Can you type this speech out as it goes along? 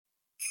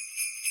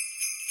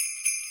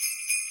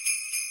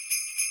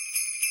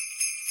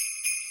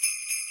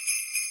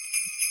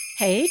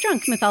Hey,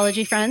 Drunk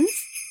Mythology friends.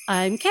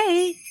 I'm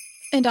Kay.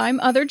 And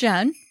I'm Other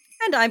Jen.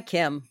 And I'm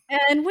Kim.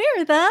 And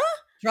we're the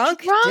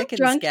Drunk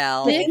Dickens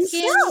Gals.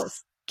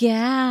 Dickens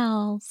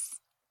Gals.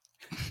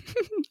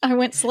 I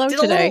went slow Did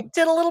today.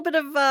 Did a little bit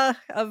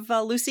of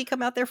Lucy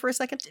come out there for a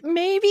second?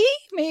 Maybe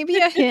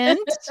a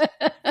hint.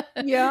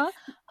 Yeah.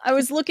 I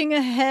was looking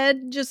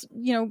ahead, just,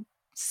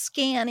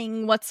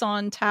 scanning what's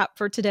on tap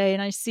for today.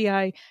 And I see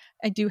I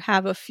do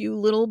have a few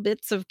little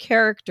bits of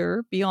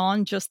character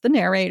beyond just the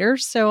narrator.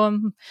 So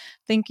I'm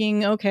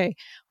thinking, okay,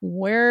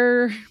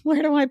 where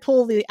do I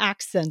pull the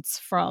accents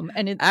from?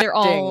 And they're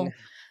all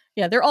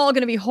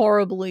going to be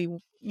horribly,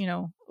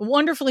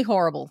 wonderfully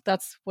horrible.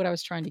 That's what I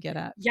was trying to get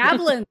at.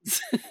 Yablins.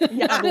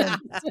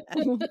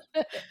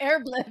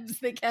 Airblibs.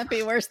 They can't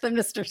be worse than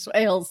Mr.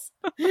 Swales.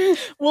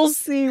 We'll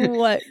see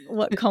what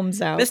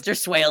comes out. Mr.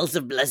 Swales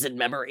of blessed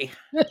memory.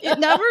 It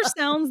never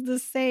sounds the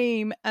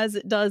same as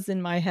it does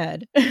in my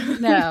head.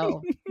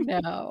 No.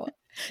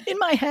 In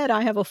my head,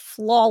 I have a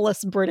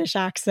flawless British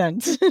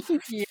accent.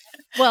 Yeah.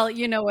 Well,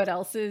 you know what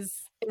else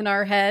is in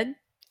our head?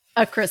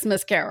 A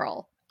Christmas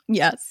Carol.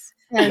 Yes.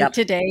 And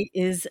today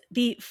is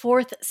the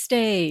fourth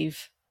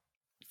stave.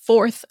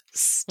 Fourth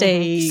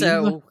stave.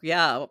 So,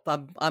 yeah,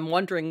 I'm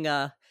wondering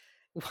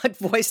what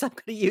voice I'm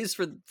going to use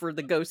for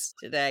the ghost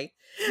today.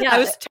 Yeah. I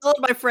was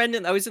telling my friend,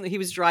 and he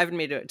was driving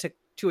me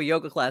to a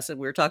yoga class, and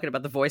we were talking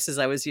about the voices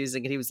I was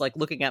using, and he was like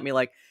looking at me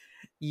like,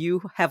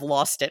 "You have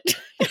lost it."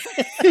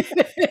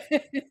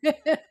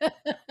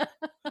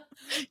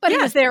 But he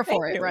was there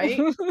for it, right?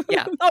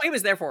 Yeah. Oh, he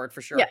was there for it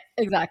for sure. Yeah,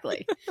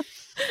 exactly.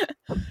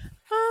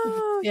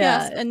 Oh,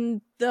 yeah. Yes.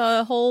 And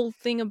the whole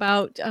thing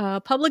about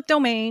public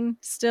domain,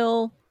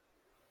 still,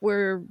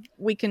 where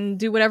we can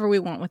do whatever we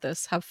want with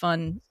this, have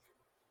fun.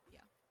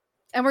 Yeah.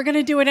 And we're going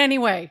to do it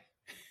anyway.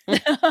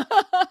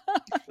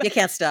 You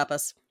can't stop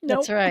us. Nope.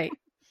 That's right.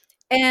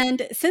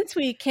 And since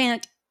we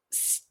can't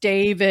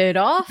stave it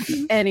off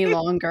any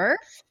longer,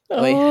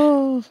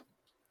 on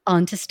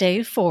to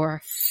stave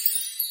 4.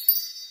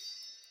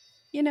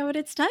 You know what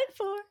it's time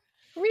for?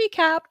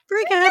 Recap.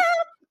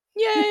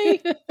 Yay!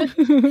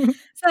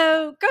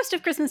 So, Ghost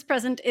of Christmas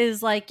Present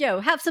is like,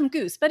 have some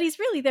goose, but he's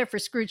really there for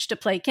Scrooge to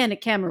play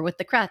Candid Camera with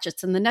the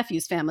Cratchits and the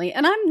Nephews family,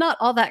 and I'm not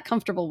all that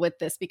comfortable with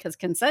this because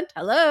consent,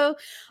 hello.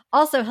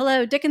 Also,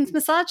 hello, Dickens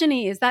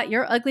misogyny, is that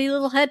your ugly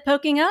little head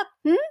poking up?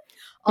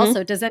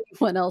 Also, does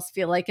anyone else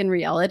feel like in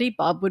reality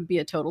Bob would be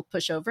a total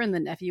pushover and the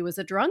nephew is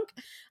a drunk?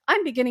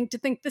 I'm beginning to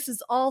think this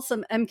is all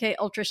some MK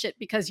Ultra shit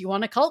because you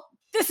want a cult?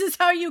 This is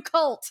how you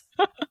cult!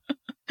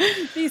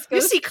 These ghosts,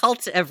 you see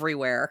cults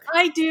everywhere.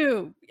 I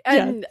do.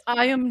 And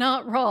I am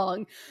not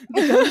wrong.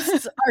 The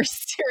ghosts are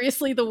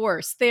seriously the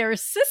worst. They are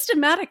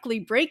systematically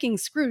breaking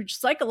Scrooge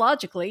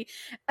psychologically.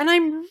 And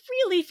I'm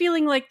really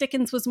feeling like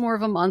Dickens was more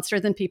of a monster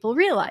than people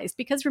realized.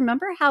 Because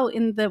remember how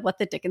in the What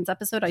the Dickens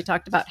episode, I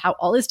talked about how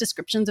all his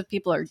descriptions of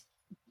people are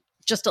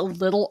just a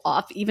little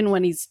off, even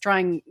when he's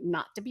trying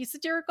not to be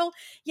satirical.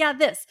 Yeah,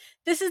 this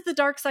is the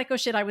dark psycho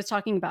shit I was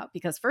talking about,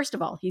 because first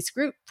of all, he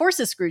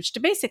forces Scrooge to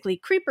basically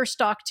creeper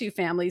stalk 2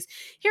 families,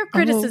 hear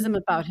criticism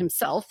about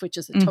himself, which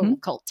is a total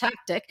cult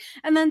tactic,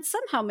 and then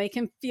somehow make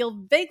him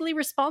feel vaguely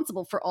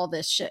responsible for all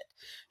this shit.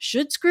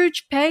 Should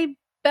Scrooge pay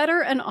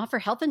better and offer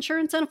health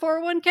insurance and a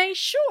 401k?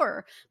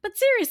 Sure. But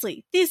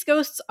seriously, these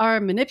ghosts are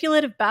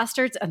manipulative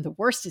bastards, and the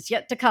worst is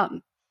yet to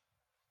come.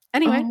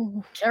 Anyway,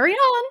 carry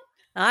on.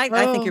 I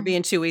think you're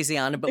being too easy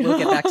on it, but we'll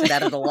get back to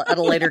that at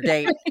a later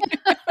date.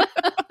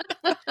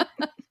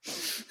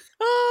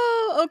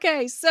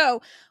 Okay.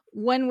 So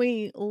when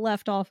we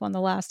left off on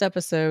the last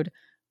episode,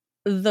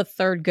 the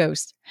third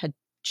ghost had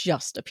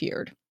just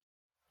appeared.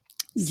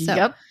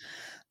 So,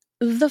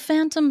 the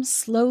phantom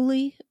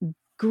slowly,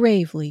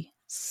 gravely,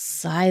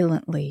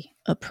 silently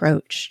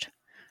approached.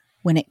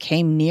 When it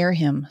came near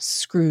him,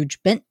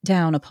 Scrooge bent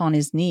down upon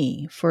his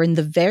knee, for in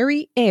the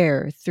very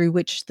air through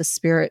which the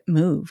spirit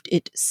moved,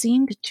 it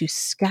seemed to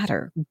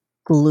scatter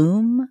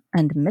gloom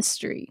and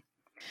mystery.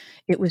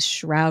 It was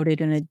shrouded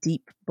in a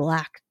deep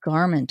black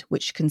garment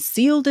which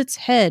concealed its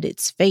head,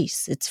 its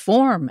face, its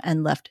form,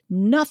 and left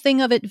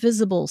nothing of it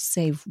visible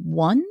save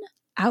one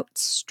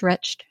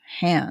outstretched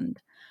hand.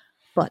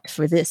 But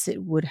for this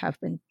it would have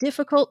been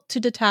difficult to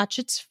detach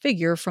its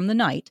figure from the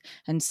night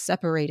and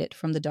separate it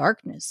from the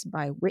darkness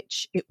by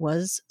which it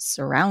was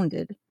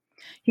surrounded.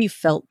 He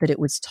felt that it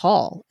was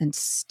tall and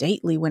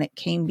stately when it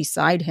came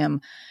beside him,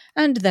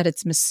 and that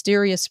its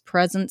mysterious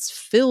presence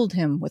filled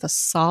him with a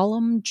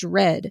solemn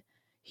dread.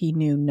 He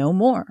knew no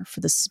more,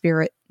 for the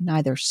spirit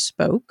neither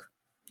spoke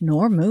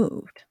nor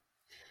moved.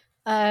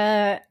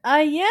 I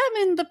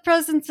am in the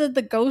presence of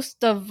the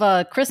ghost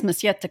of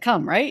Christmas yet to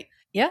come, right?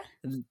 Yeah?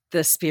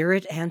 The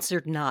spirit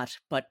answered not,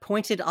 but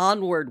pointed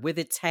onward with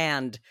its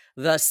hand,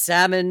 the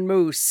salmon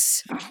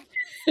moose.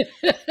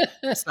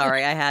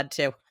 Sorry, I had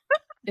to.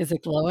 Is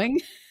it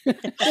glowing?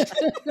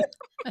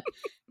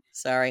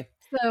 Sorry.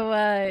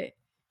 So,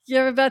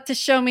 you're about to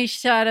show me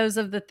shadows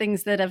of the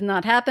things that have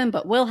not happened,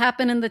 but will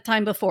happen in the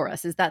time before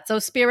us. Is that so,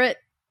 spirit?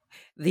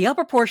 The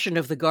upper portion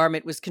of the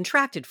garment was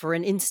contracted for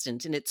an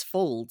instant in its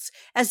folds,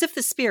 as if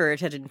the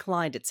spirit had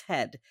inclined its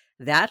head.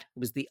 That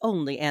was the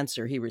only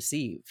answer he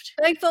received.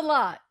 Thanks a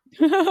lot.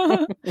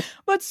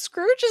 But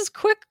Scrooge is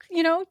quick,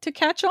 to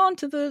catch on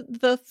to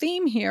the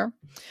theme here.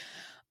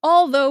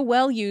 Although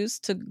well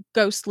used to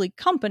ghostly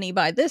company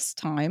by this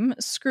time,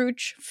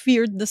 Scrooge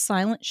feared the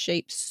silent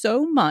shape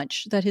so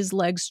much that his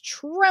legs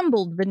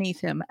trembled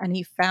beneath him, and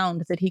he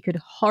found that he could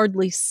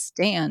hardly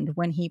stand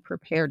when he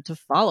prepared to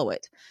follow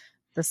it.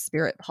 The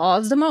spirit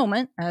paused a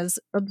moment, as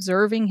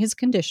observing his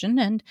condition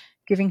and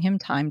giving him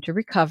time to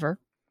recover.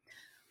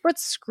 But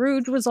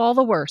Scrooge was all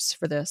the worse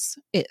for this.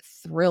 It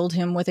thrilled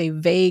him with a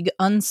vague,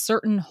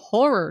 uncertain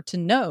horror to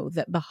know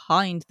that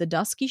behind the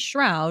dusky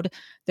shroud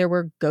there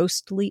were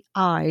ghostly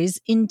eyes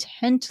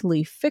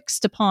intently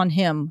fixed upon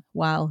him,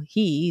 while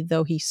he,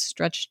 though he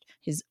stretched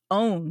his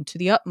own to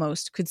the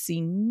utmost, could see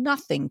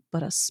nothing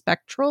but a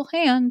spectral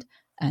hand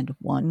and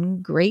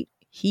one great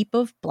heap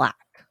of black.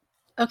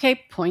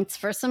 Okay, points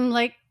for some,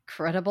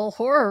 credible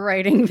horror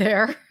writing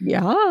there.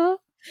 Yeah.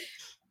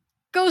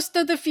 Ghost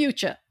of the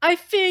future, I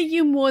fear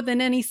you more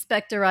than any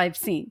specter I've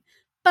seen,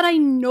 but I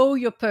know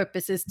your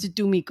purpose is to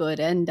do me good,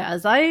 and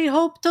as I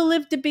hope to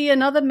live to be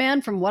another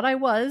man from what I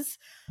was,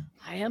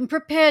 I am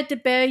prepared to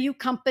bear you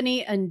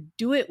company and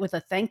do it with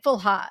a thankful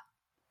heart.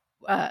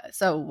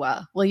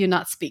 So, will you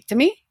not speak to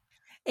me?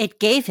 It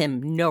gave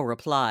him no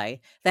reply.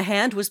 The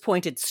hand was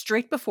pointed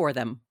straight before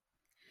them.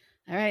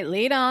 All right,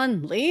 lead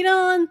on, lead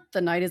on.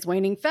 The night is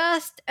waning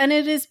fast, and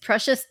it is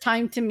precious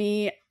time to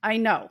me. I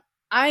know.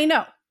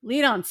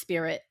 Lead on,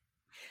 spirit.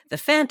 The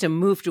phantom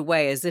moved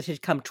away as it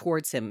had come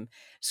towards him.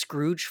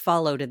 Scrooge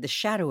followed in the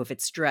shadow of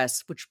its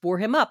dress, which bore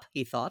him up,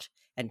 he thought,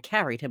 and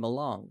carried him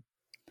along.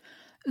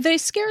 They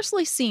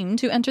scarcely seemed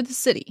to enter the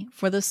city,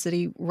 for the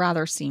city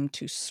rather seemed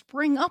to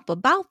spring up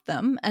about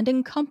them and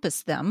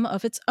encompass them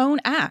of its own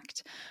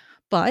act.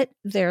 But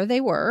there they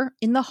were,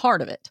 in the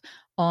heart of it,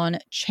 on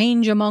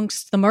 'change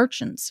amongst the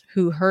merchants,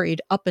 who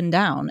hurried up and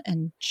down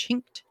and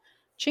chinked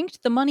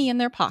the money in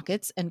their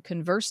pockets and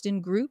conversed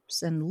in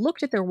groups and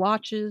looked at their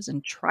watches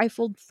and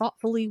trifled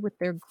thoughtfully with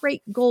their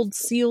great gold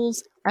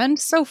seals and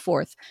so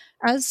forth,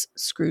 as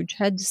Scrooge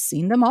had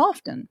seen them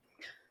often.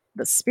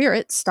 The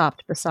spirit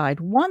stopped beside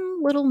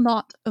one little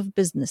knot of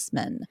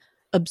businessmen.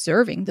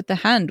 Observing that the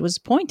hand was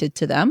pointed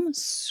to them,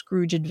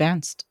 Scrooge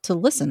advanced to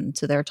listen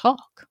to their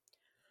talk.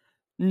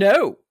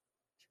 "No,"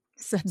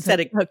 said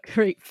a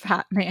great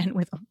fat man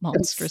with a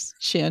monstrous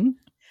chin.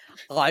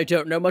 "I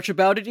don't know much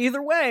about it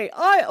either way.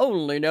 I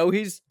only know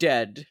he's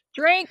dead."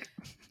 Drink!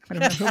 I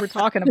don't know who we're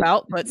talking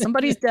about, but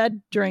somebody's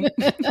dead. Drink.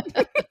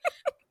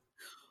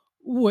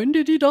 When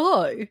did he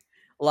die?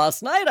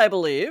 Last night, I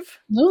believe.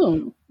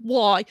 Oh.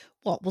 Why,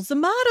 what was the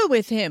matter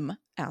with him?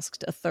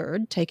 Asked a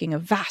third, taking a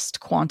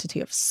vast quantity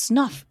of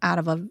snuff out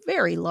of a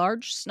very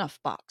large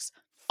snuff box.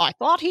 I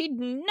thought he'd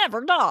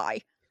never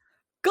die.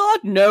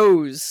 God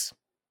knows.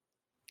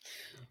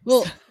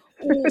 Well,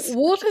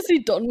 what has he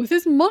done with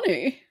his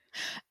money?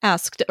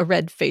 Asked a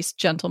red-faced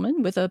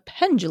gentleman with a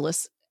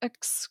pendulous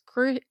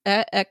excrescence.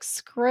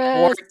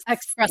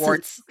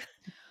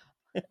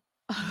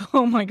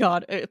 Oh my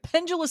God, a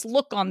pendulous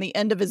look on the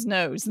end of his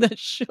nose that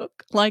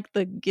shook like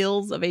the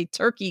gills of a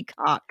turkey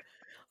cock.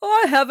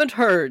 "I haven't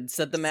heard,"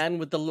 said the man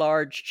with the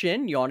large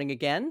chin, yawning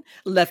again.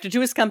 "Left it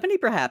to his company,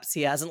 perhaps.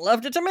 He hasn't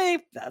left it to me.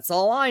 That's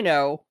all I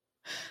know."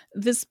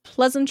 This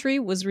pleasantry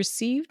was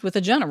received with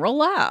a general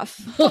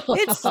laugh.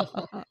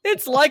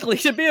 It's likely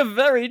to be a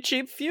very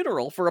cheap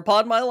funeral, for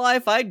upon my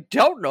life I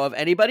don't know of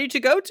anybody to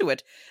go to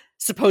it.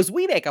 Suppose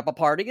we make up a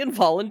party and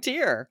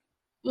volunteer.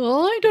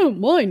 I don't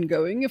mind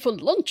going if a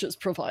lunch is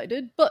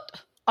provided,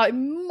 but I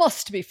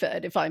must be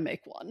fed if I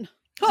make one.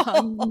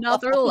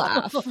 Another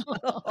laugh.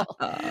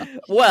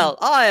 Well,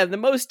 I am the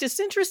most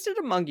disinterested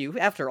among you,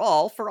 after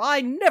all, for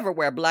I never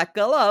wear black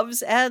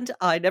gloves, and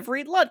I never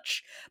eat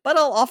lunch. But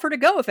I'll offer to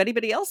go if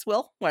anybody else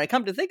will. When I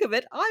come to think of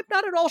it, I'm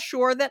not at all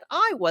sure that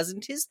I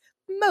wasn't his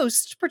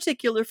most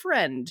particular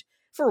friend,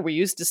 for we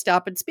used to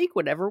stop and speak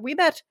whenever we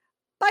met.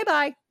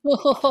 Bye-bye.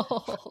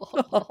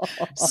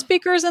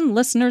 Speakers and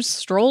listeners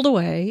strolled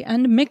away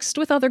and mixed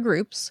with other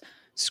groups.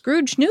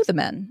 Scrooge knew the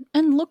men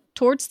and looked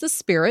towards the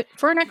spirit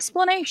for an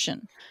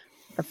explanation.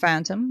 The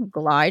phantom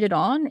glided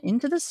on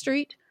into the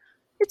street.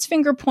 Its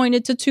finger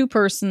pointed to two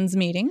persons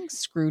meeting.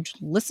 Scrooge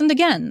listened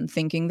again,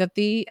 thinking that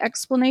the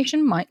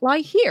explanation might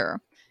lie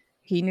here.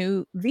 He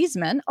knew these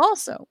men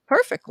also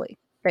perfectly.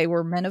 They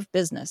were men of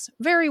business,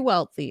 very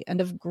wealthy and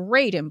of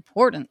great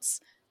importance.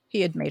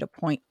 He had made a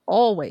point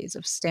always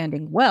of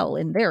standing well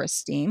in their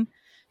esteem,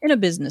 in a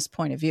business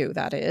point of view,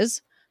 that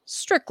is.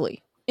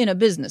 Strictly in a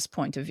business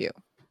point of view.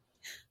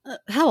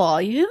 How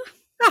are you?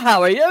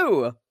 How are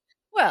you?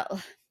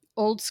 Well,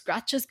 Old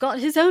Scratch has got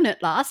his own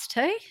at last,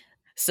 eh?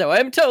 So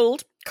I'm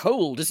told.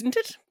 Cold, isn't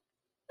it?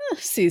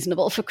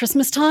 Seasonable for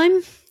Christmas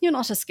time. You're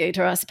not a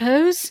skater, I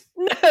suppose.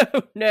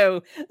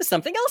 No.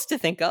 Something else to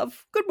think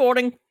of. Good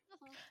morning.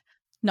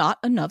 Not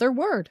another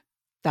word.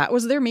 That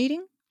was their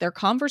meeting, their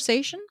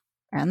conversation,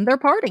 and their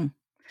parting.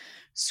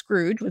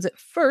 Scrooge was at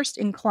first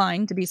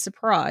inclined to be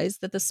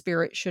surprised that the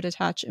spirit should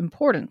attach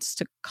importance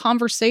to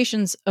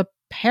conversations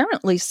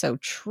apparently so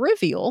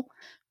trivial,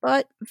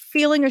 but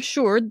feeling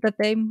assured that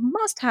they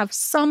must have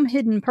some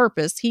hidden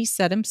purpose, he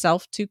set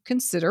himself to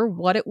consider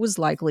what it was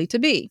likely to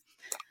be.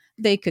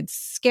 They could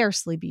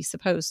scarcely be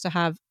supposed to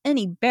have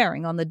any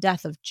bearing on the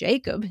death of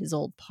Jacob, his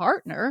old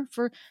partner,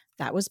 for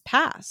that was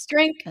past.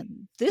 Drink.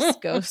 And this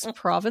ghost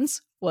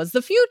province was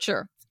the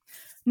future.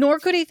 Nor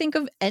could he think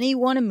of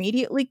anyone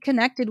immediately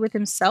connected with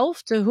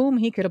himself to whom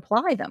he could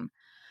apply them.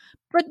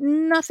 But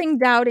nothing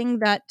doubting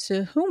that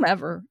to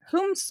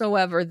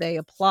whomsoever they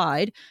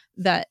applied,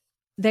 that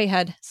they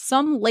had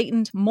some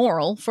latent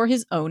moral for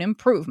his own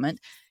improvement,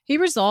 he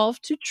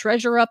resolved to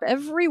treasure up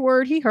every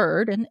word he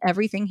heard and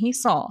everything he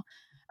saw,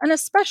 and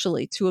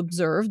especially to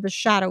observe the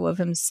shadow of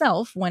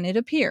himself when it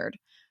appeared,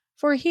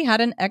 for he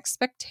had an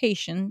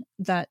expectation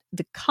that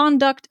the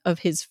conduct of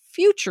his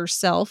future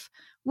self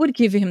would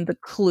give him the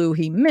clue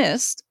he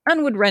missed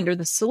and would render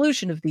the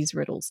solution of these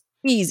riddles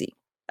easy.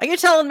 Are you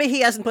telling me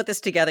he hasn't put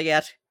this together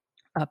yet?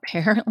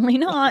 Apparently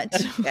not.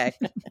 Okay.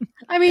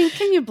 I mean,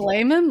 can you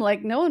blame him?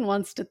 Like, no one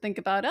wants to think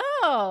about,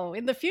 oh,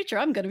 in the future,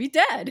 I'm going to be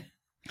dead.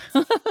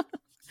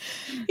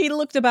 He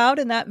looked about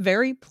in that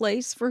very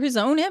place for his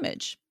own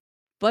image.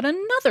 But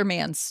another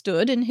man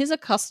stood in his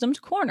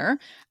accustomed corner,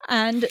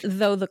 and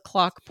though the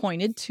clock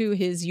pointed to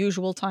his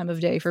usual time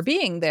of day for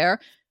being there,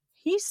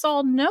 he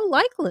saw no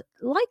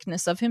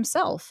likeness of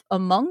himself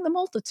among the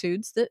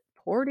multitudes that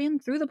poured in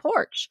through the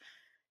porch.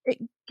 It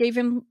gave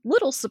him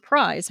little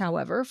surprise,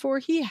 however, for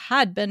he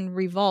had been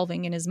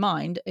revolving in his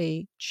mind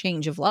a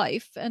change of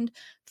life, and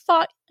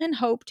thought and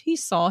hoped he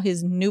saw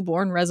his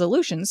newborn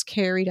resolutions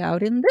carried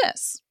out in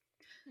this.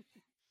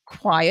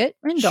 Quiet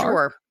and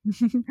dark.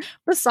 Sure.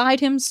 Beside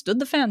him stood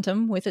the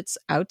phantom with its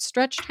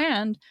outstretched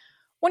hand.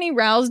 When he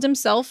roused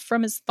himself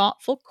from his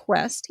thoughtful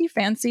quest, he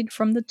fancied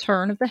from the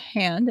turn of the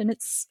hand and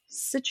its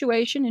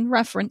situation in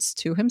reference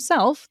to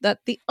himself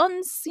that the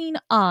unseen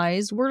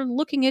eyes were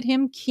looking at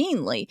him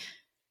keenly.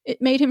 It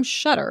made him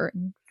shudder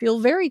and feel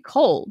very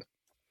cold.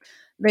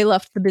 They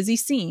left the busy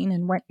scene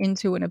and went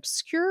into an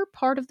obscure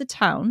part of the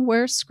town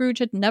where Scrooge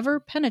had never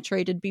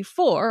penetrated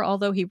before,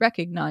 although he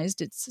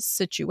recognized its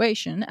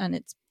situation and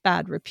its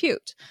bad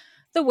repute.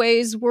 The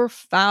ways were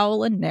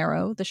foul and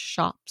narrow, the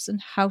shops and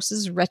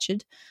houses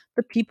wretched,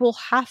 the people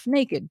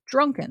half-naked,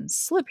 drunken,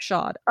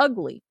 slipshod,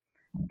 ugly.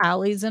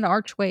 Alleys and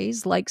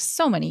archways, like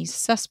so many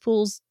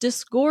cesspools,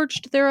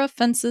 disgorged their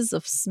offenses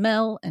of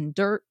smell and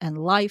dirt and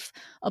life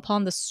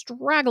upon the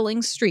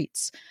straggling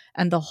streets,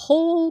 and the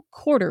whole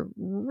quarter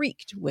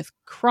reeked with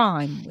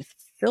crime, with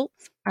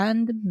filth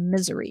and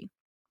misery.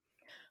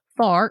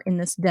 Far in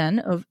this den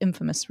of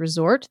infamous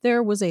resort,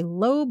 there was a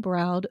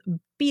low-browed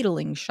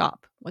beetling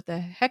shop. What the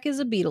heck is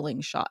a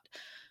beetling shop?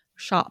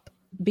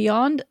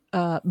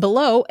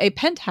 Below a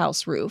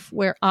penthouse roof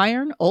where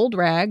iron, old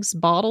rags,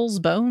 bottles,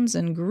 bones,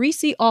 and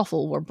greasy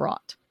offal were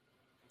bought.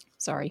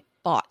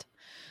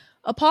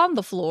 Upon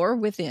the floor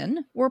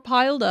within were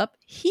piled up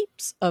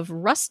heaps of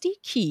rusty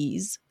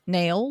keys,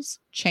 nails,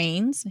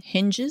 chains,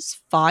 hinges,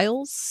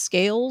 files,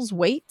 scales,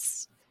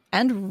 weights,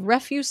 and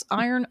refuse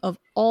iron of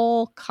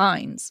all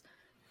kinds.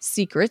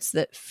 Secrets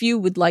that few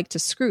would like to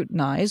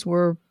scrutinize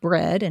were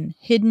bred and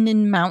hidden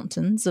in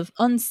mountains of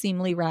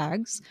unseemly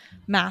rags,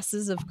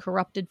 masses of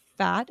corrupted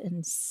fat,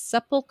 and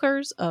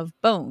sepulchres of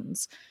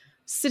bones.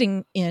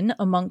 Sitting in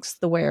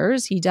amongst the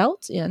wares he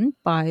dealt in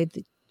by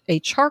a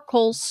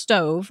charcoal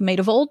stove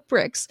made of old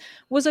bricks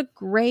was a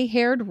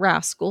gray-haired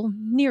rascal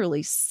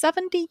nearly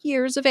 70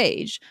 years of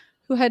age,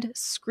 who had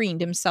screened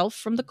himself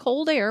from the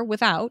cold air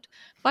without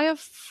by a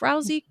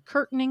frowsy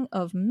curtaining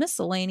of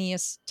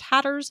miscellaneous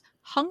tatters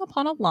hung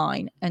upon a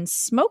line, and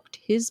smoked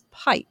his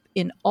pipe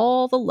in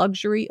all the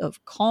luxury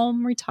of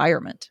calm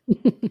retirement.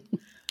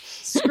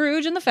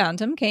 Scrooge and the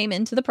Phantom came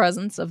into the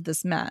presence of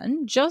this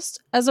man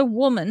just as a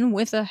woman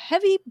with a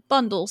heavy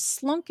bundle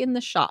slunk in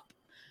the shop.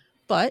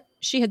 But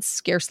she had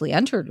scarcely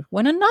entered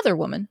when another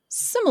woman,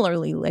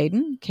 similarly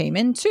laden, came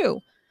in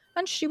too,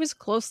 and she was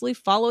closely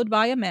followed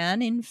by a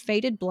man in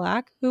faded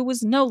black who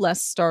was no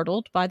less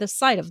startled by the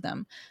sight of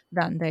them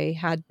than they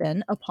had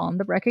been upon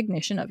the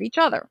recognition of each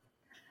other.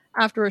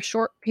 After a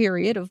short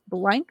period of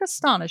blank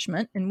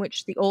astonishment in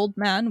which the old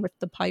man with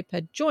the pipe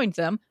had joined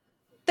them,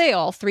 they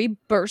all three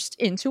burst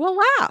into a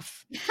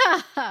laugh.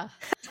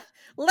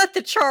 Let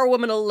the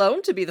charwoman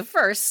alone to be the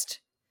first,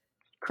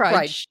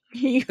 cried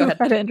he who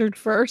had entered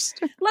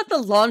first. Let the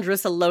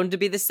laundress alone to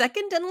be the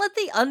second, and let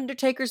the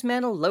undertaker's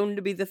man alone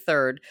to be the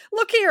third.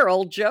 Look here,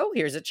 old Joe,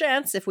 here's a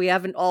chance if we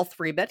haven't all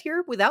three met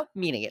here without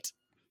meaning it.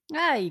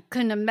 You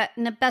couldn't have met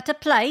in a better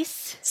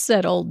place,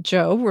 said old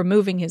Joe,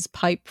 removing his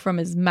pipe from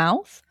his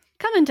mouth.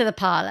 Come into the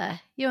parlour.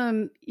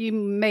 You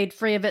made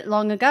free of it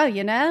long ago,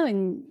 you know,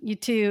 and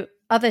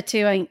other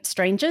two ain't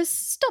strangers.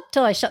 Stop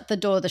till I shut the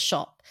door of the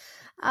shop.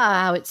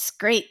 How it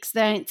squeaks.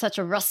 There ain't such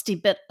a rusty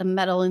bit of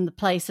metal in the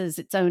place as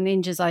its own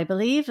hinges, I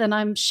believe, and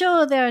I'm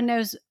sure there are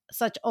no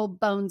such old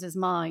bones as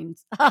mine.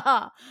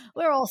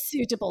 We're all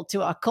suitable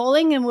to our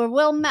calling, and we're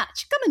well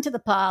matched. Come into the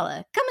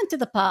parlour. Come into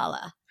the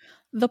parlour.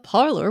 The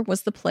parlor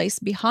was the place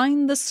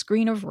behind the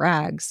screen of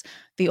rags.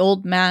 The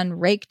old man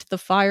raked the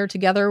fire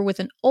together with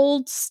an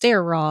old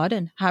stair rod,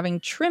 and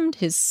having trimmed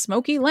his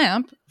smoky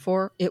lamp,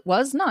 for it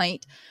was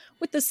night,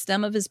 with the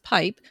stem of his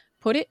pipe,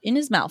 put it in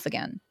his mouth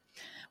again.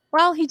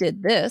 While he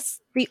did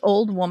this, the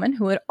old woman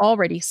who had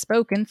already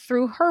spoken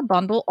threw her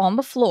bundle on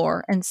the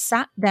floor and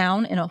sat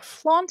down in a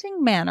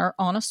flaunting manner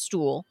on a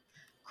stool,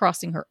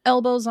 crossing her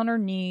elbows on her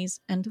knees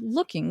and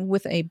looking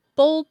with a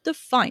bold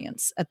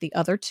defiance at the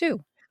other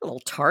two. A little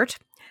tart.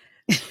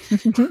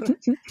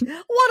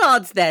 What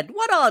odds, then?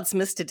 What odds,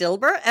 Mr.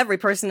 Dilber? Every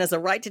person has a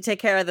right to take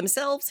care of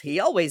themselves. He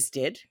always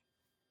did.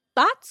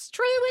 That's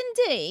true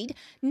indeed.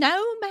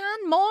 No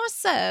man more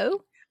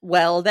so.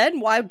 Well,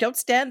 then, why don't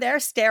stand there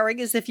staring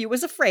as if you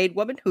was afraid,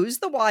 woman? Who's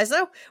the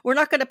wiser? We're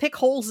not going to pick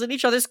holes in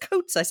each other's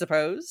coats, I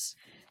suppose.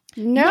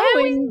 No,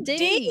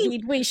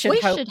 indeed. We should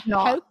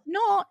hope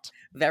not.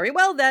 Very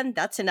well, then.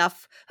 That's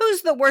enough.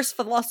 Who's the worse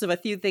for the loss of a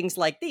few things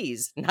like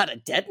these? Not a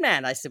dead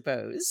man, I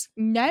suppose.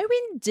 No,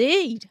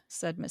 indeed,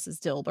 said Mrs.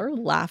 Dilber,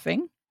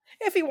 laughing.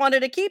 If he wanted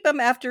to keep him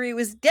after he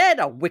was dead,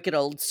 a wicked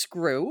old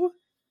screw,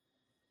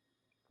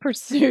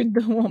 pursued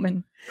the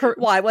woman.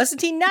 Why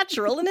wasn't he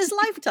natural in his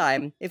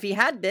lifetime? If he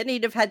had been,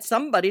 he'd have had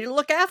somebody to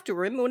look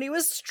after him when he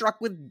was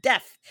struck with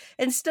death,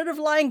 instead of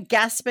lying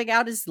gasping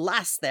out his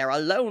last there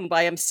alone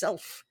by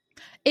himself.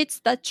 It's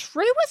the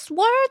truest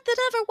word that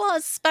ever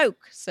was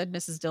spoke, said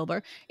Mrs.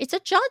 Dilber. It's a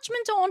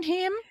judgment on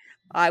him.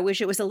 I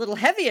wish it was a little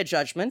heavier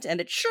judgment,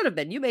 and it should have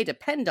been, you may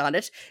depend on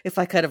it, if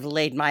I could have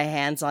laid my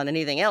hands on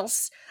anything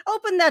else.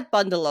 Open that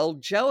bundle,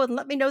 old Joe, and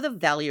let me know the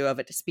value of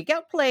it. Speak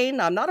out plain.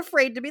 I'm not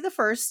afraid to be the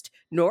first,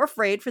 nor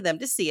afraid for them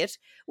to see it.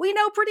 We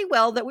know pretty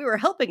well that we were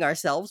helping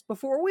ourselves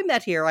before we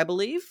met here, I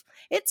believe.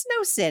 It's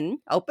no sin.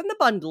 Open the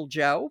bundle,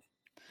 Joe.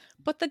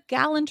 But the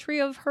gallantry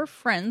of her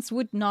friends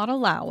would not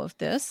allow of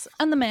this,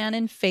 and the man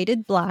in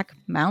faded black,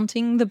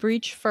 mounting the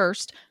breach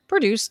first,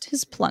 produced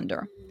his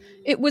plunder.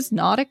 It was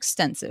not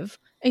extensive.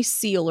 A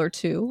seal or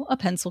two, a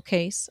pencil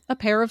case, a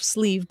pair of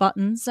sleeve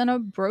buttons, and a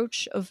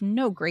brooch of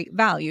no great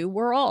value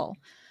were all.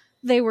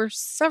 They were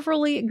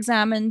severally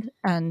examined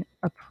and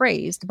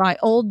appraised by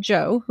old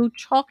Joe, who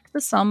chalked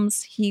the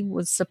sums he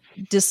was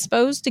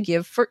disposed to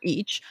give for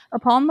each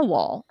upon the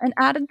wall, and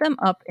added them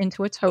up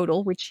into a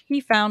total which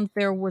he found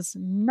there was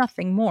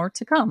nothing more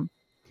to come.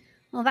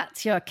 Well,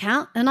 that's your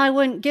account, and I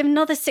wouldn't give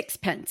another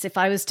sixpence if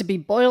I was to be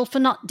boiled for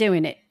not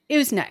doing it.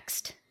 Who's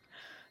next?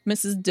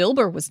 Mrs.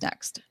 Dilber was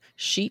next.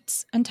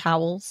 Sheets and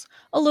towels,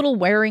 a little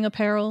wearing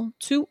apparel,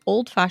 2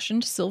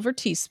 old-fashioned silver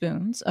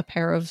teaspoons, a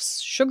pair of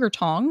sugar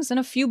tongs, and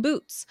a few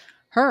boots.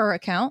 Her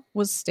account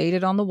was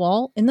stated on the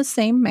wall in the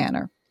same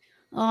manner.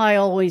 I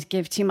always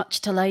give too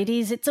much to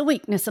ladies. It's a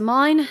weakness of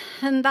mine,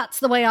 and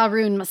that's the way I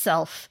ruin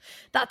myself.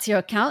 That's your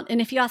account,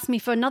 and if you asked me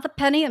for another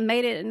penny and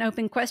made it an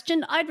open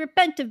question, I'd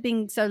repent of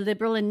being so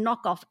liberal and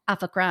knock off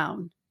half a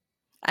crown.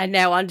 And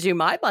now undo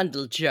my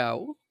bundle,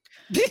 Joe.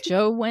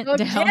 Joe went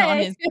down on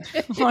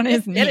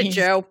his knees. Get it,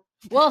 Joe.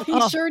 Well,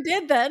 he sure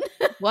did then.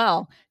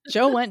 Well,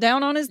 Joe went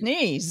down on his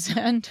knees,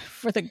 and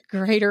for the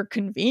greater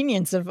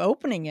convenience of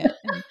opening it,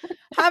 and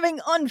having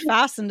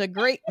unfastened a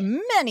great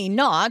many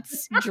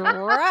knots,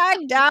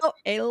 dragged out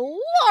a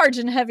large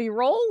and heavy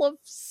roll of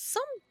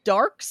some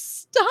dark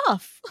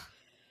stuff.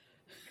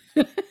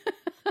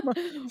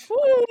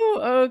 Ooh,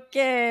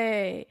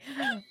 okay.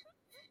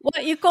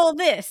 What you call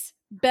this?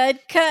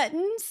 Bed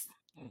curtains?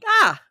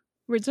 Ah,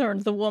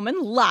 returned the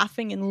woman,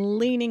 laughing and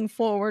leaning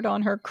forward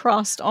on her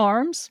crossed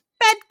arms.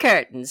 Bed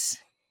curtains.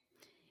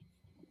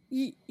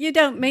 You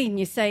don't mean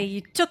you say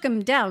you took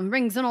him down,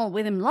 rings and all,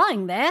 with him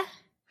lying there?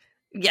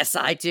 Yes,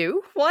 I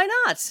do. Why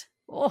not?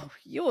 Oh,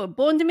 you were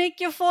born to make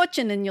your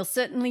fortune, and you'll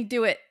certainly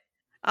do it.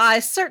 I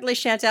certainly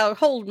shan't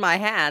hold my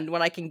hand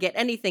when I can get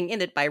anything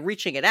in it by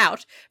reaching it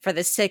out, for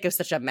the sake of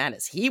such a man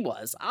as he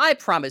was. I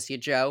promise you,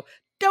 Joe,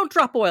 don't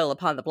drop oil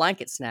upon the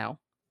blankets now.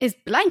 His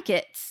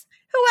blankets?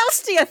 Who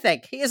else do you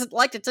think? He isn't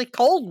like to take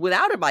cold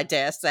without him, I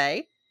dare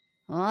say.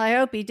 Well, I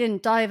hope he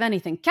didn't die of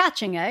anything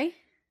catching, eh?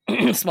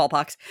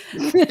 Smallpox.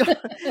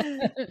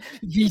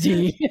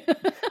 VD.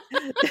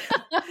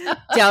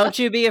 Don't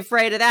you be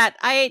afraid of that.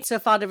 I ain't so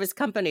fond of his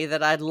company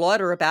that I'd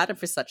loiter about him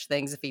for such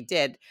things if he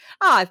did.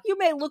 You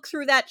may look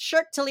through that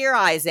shirt till your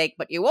eyes ache,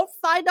 but you won't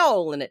find a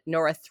hole in it,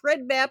 nor a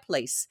threadbare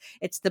place.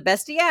 It's the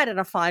best he had, and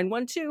a fine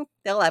one, too.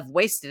 They'll have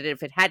wasted it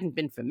if it hadn't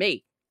been for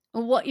me.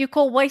 What you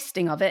call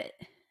wasting of it?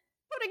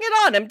 Putting it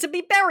on him to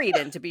be buried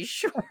in, to be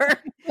sure.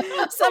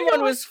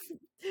 Someone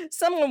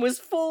was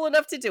fool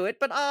enough to do it,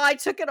 but I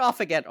took it off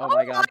again. Oh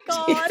my God.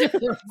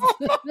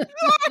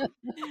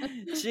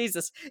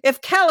 Jesus.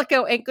 If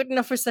calico ain't good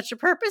enough for such a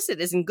purpose, it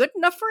isn't good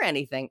enough for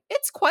anything.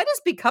 It's quite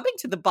as becoming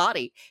to the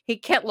body. He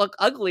can't look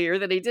uglier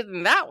than he did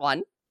in that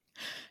one.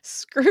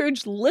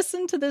 Scrooge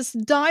listened to this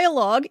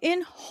dialogue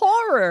in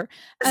horror.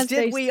 As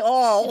did we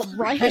all.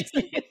 Right.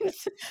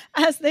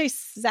 As they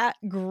sat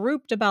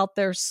grouped about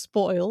their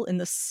spoil in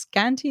the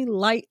scanty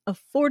light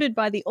afforded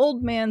by the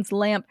old man's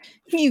lamp,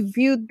 he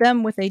viewed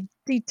them with a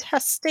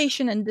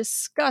detestation and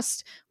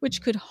disgust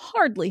which could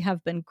hardly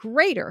have been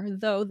greater,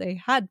 though they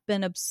had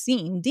been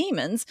obscene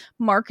demons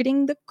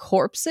marketing the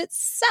corpse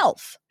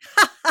itself.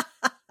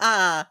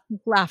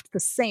 Laughed the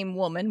same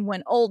woman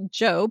when old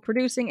Joe,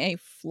 producing a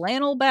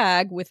flannel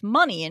bag with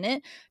money in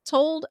it,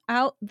 told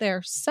out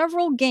their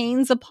several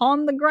gains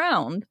upon the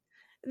ground.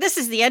 This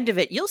is the end of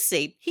it, you'll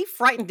see. He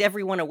frightened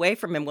everyone away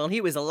from him while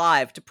he was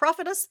alive to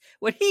profit us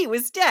when he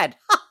was dead.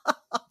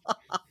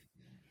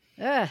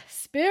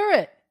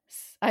 Spirit.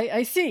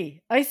 I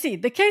see.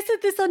 The case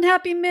of this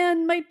unhappy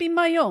man might be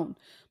my own.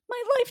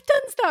 My life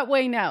turns that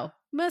way now.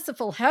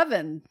 Merciful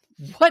heaven,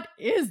 what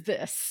is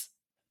this?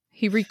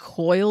 He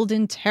recoiled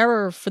in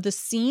terror, for the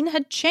scene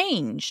had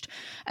changed,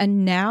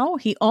 and now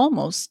he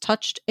almost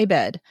touched a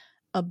bed,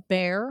 a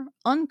bare,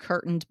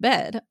 uncurtained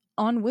bed,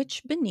 on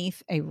which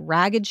beneath a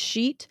ragged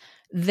sheet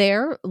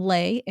there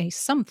lay a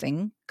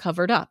something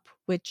covered up,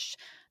 which,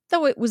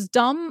 though it was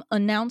dumb,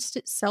 announced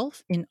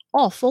itself in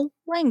awful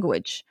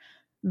language.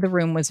 The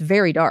room was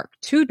very dark,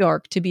 too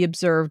dark to be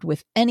observed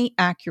with any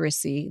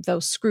accuracy,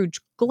 though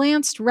Scrooge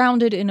glanced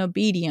round it in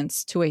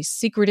obedience to a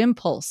secret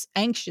impulse,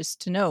 anxious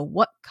to know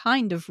what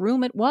kind of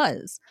room it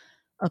was.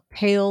 A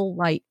pale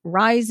light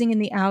rising in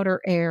the outer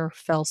air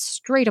fell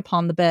straight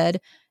upon the bed,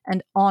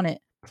 and on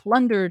it,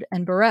 plundered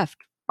and bereft,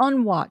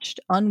 unwatched,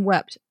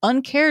 unwept,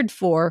 uncared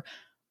for,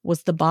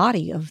 was the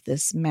body of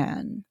this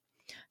man.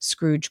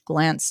 Scrooge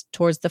glanced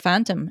towards the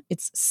phantom.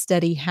 Its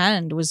steady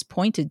hand was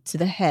pointed to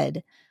the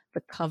head. The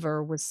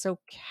cover was so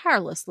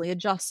carelessly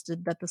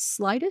adjusted that the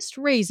slightest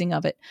raising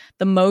of it,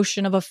 the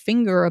motion of a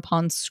finger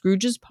upon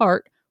Scrooge's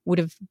part, would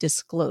have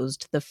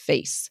disclosed the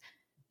face.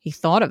 He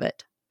thought of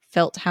it,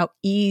 felt how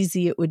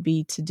easy it would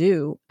be to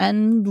do,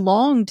 and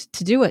longed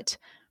to do it,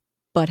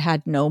 but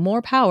had no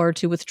more power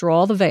to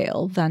withdraw the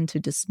veil than to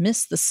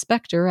dismiss the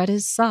spectre at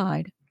his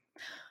side.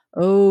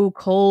 O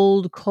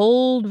cold,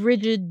 cold,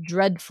 rigid,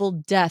 dreadful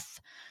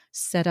death!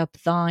 Set up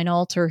thine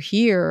altar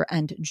here,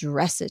 and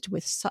dress it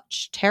with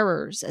such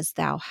terrors as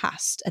thou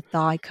hast at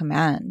thy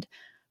command,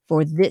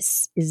 for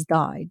this is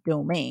thy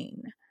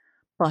domain.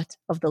 But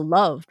of the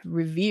loved,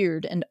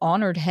 revered, and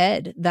honored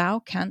head thou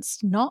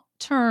canst not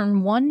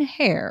turn one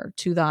hair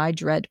to thy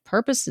dread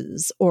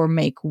purposes, or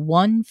make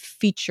one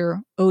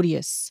feature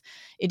odious.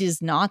 It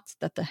is not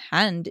that the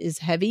hand is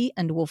heavy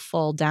and will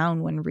fall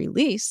down when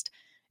released.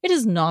 It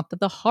is not that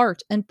the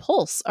heart and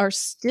pulse are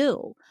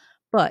still,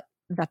 but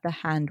that the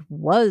hand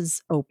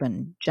was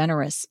open,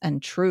 generous,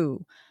 and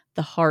true,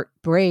 the heart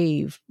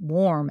brave,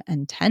 warm,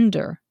 and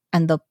tender,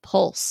 and the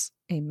pulse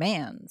a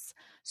man's.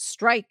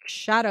 Strike,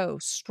 shadow,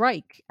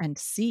 strike, and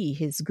see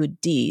his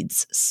good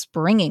deeds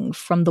springing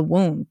from the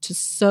wound to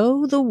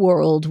sow the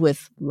world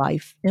with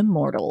life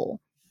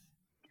immortal.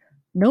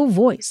 No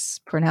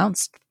voice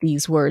pronounced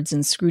these words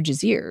in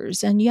Scrooge's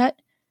ears, and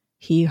yet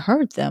he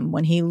heard them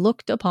when he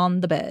looked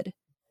upon the bed.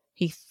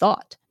 He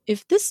thought,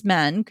 if this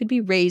man could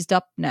be raised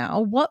up now,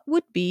 what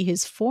would be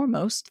his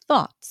foremost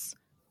thoughts?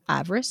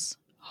 Avarice,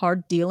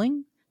 hard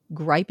dealing,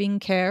 griping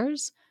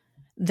cares?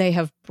 They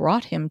have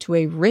brought him to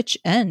a rich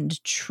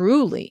end,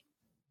 truly.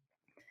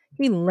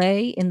 He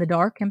lay in the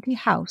dark, empty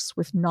house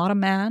with not a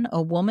man,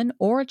 a woman,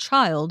 or a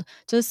child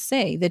to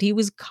say that he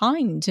was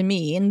kind to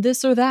me in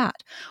this or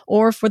that,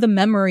 or for the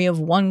memory of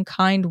one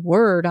kind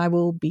word I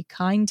will be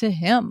kind to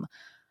him.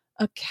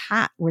 A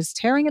cat was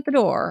tearing at the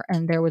door,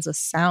 and there was a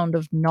sound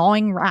of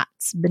gnawing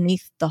rats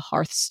beneath the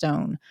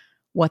hearthstone.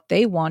 What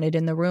they wanted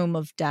in the room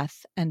of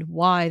death, and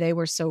why they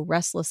were so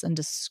restless and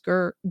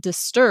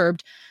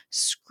disturbed,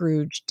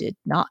 Scrooge did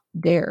not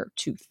dare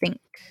to think.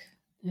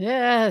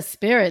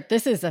 Spirit,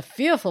 this is a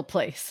fearful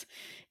place.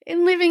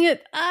 In leaving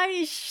it,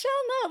 I shall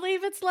not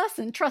leave its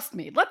lesson. Trust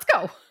me. Let's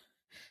go.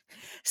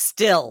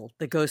 Still,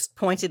 the ghost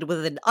pointed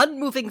with an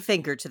unmoving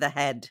finger to the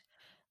head.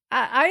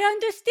 I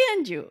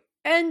understand you.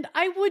 And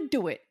I would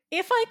do it,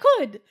 if I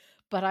could.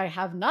 But I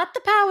have not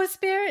the power,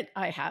 Spirit.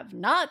 I have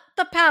not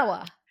the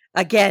power.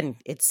 Again,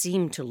 it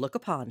seemed to look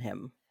upon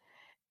him.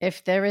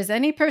 If there is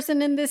any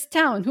person in this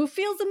town who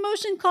feels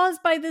emotion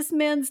caused by this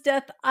man's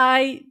death,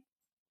 I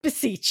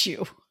beseech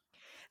you.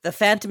 The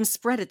phantom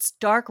spread its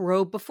dark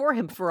robe before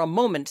him for a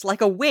moment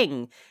like a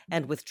wing,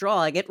 and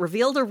withdrawing it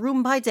revealed a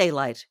room by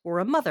daylight, where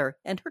a mother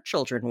and her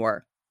children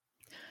were.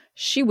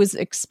 She was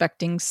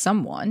expecting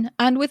someone,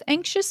 and with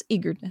anxious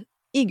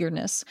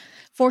eagerness,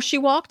 for she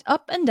walked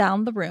up and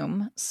down the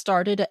room,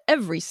 started at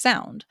every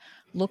sound,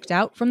 looked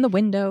out from the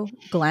window,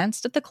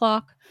 glanced at the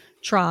clock,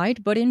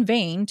 tried, but in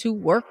vain, to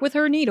work with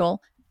her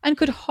needle, and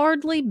could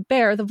hardly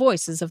bear the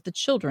voices of the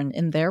children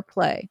in their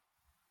play.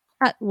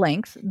 At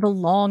length, the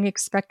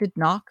long-expected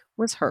knock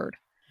was heard.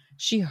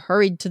 She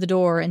hurried to the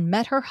door and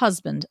met her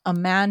husband, a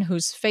man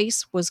whose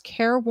face was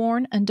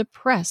careworn and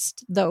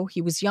depressed, though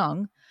he was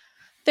young.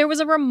 there was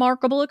a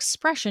remarkable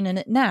expression in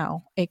it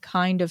now, a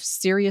kind of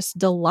serious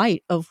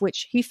delight of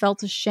which he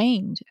felt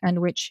ashamed and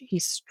which he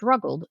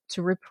struggled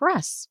to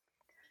repress.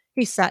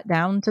 He sat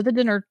down to the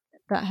dinner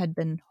that had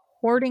been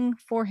hoarding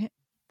for him.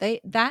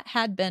 That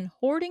had been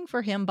hoarding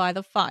for him by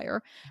the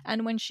fire,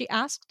 and when she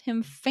asked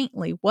him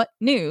faintly what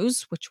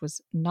news, which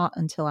was not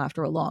until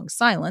after a long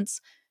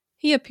silence,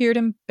 he appeared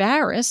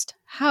embarrassed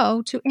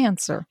how to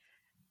answer.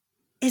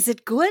 Is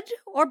it good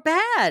or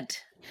bad?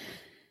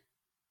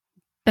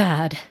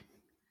 Bad.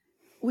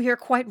 We are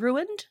quite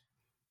ruined?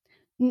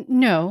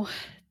 No.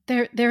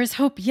 There is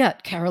hope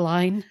yet,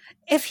 Caroline.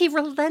 If he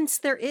relents,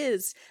 there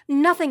is.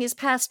 Nothing is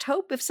past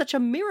hope if such a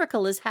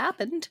miracle has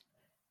happened.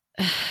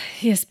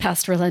 He is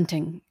past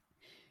relenting.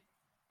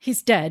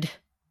 He's dead.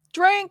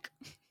 Drink!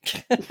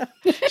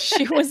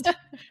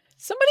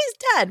 Somebody's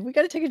dead. We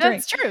got to take a drink.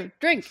 That's true.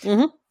 Drink.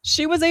 Mm-hmm.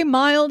 She was a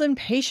mild and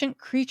patient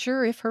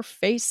creature if her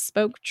face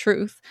spoke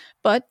truth,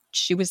 but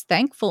she was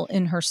thankful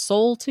in her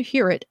soul to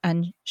hear it,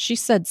 and she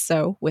said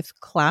so with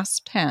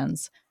clasped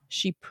hands.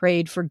 She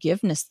prayed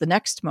forgiveness the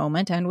next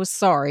moment and was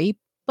sorry,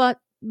 but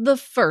the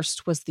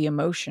first was the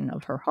emotion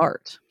of her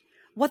heart.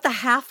 What the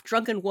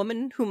half-drunken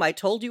woman whom I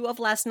told you of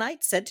last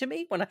night said to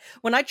me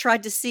when I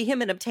tried to see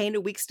him and obtain a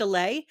week's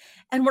delay,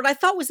 and what I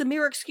thought was a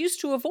mere excuse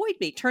to avoid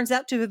me, turns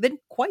out to have been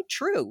quite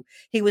true.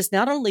 He was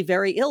not only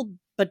very ill,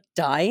 but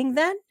dying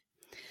then?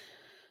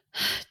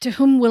 To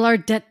whom will our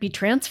debt be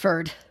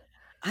transferred?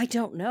 I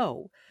don't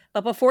know.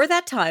 But before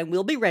that time,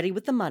 we'll be ready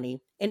with the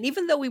money. And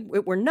even though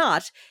it were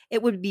not,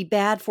 it would be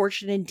bad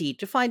fortune indeed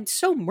to find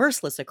so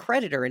merciless a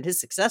creditor in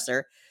his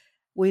successor.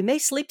 We may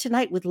sleep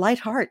tonight with light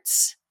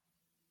hearts.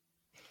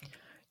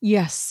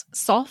 Yes,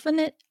 soften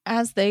it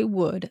as they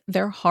would,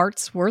 their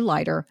hearts were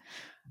lighter.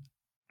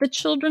 The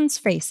children's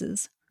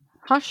faces,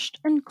 hushed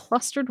and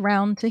clustered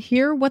round to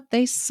hear what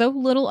they so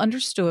little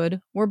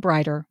understood, were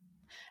brighter,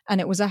 and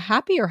it was a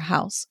happier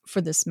house for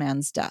this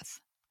man's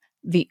death.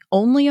 The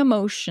only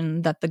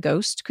emotion that the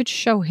ghost could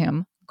show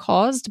him,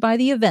 caused by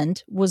the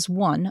event, was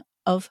one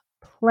of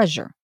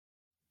pleasure.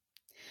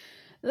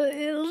 Let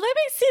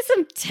me see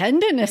some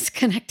tenderness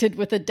connected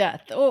with the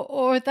death,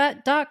 or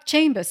that dark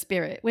chamber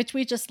spirit, which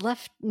we just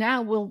left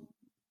now will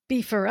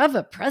be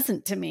forever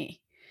present to me.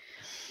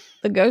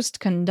 The ghost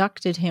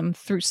conducted him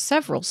through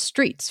several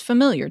streets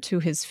familiar to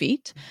his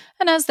feet,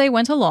 and as they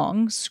went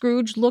along,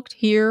 Scrooge looked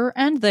here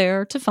and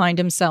there to find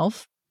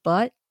himself,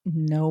 but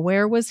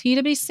nowhere was he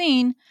to be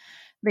seen.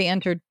 They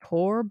entered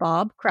poor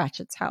Bob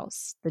Cratchit's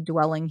house, the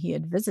dwelling he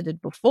had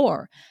visited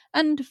before,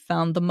 and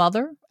found the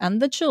mother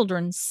and the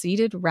children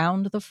seated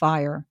round the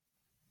fire.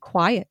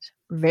 Quiet,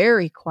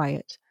 very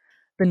quiet.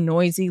 The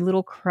noisy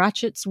little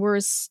Cratchits were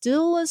as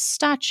still as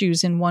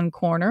statues in one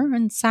corner,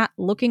 and sat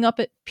looking up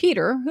at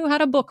Peter, who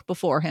had a book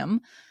before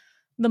him.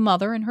 The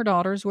mother and her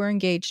daughters were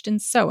engaged in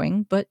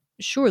sewing, but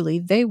surely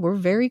they were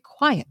very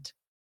quiet.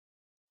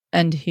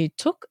 And he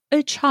took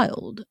a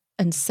child,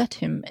 and set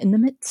him in the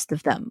midst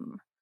of them.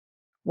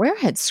 Where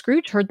had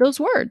Scrooge heard those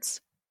words?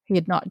 He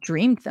had not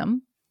dreamed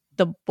them.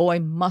 The boy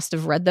must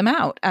have read them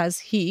out as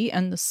he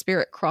and the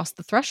spirit crossed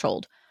the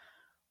threshold.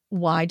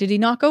 Why did he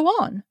not go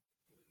on?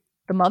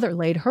 The mother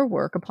laid her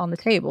work upon the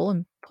table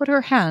and put her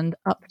hand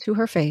up to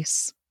her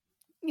face.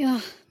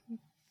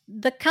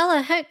 The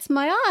color hurts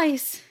my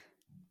eyes.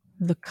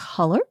 The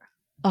color?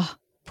 Ah,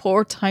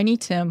 poor Tiny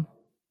Tim.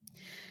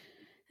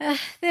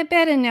 They're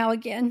better now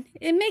again.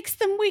 It makes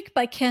them weak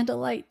by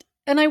candlelight.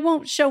 And I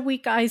won't show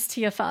weak eyes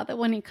to your father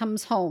when he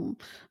comes home.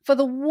 For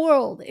the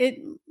world, it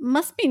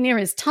must be near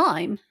his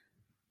time.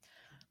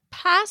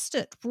 Past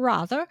it,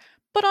 rather,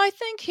 but I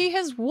think he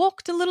has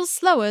walked a little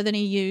slower than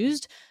he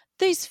used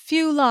these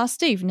few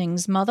last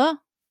evenings, mother.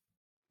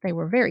 They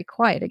were very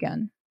quiet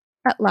again.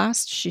 At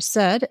last she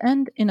said,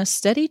 and in a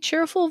steady,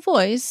 cheerful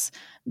voice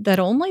that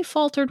only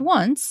faltered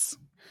once,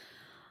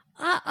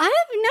 I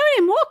have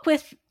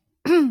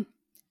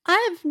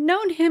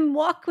known him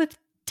walk with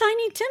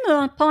Tiny Tim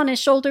upon his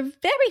shoulder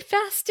very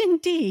fast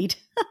indeed.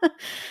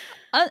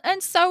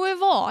 And so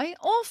have I,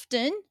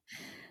 often.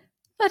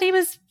 But he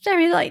was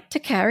very light to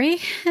carry,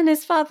 and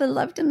his father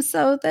loved him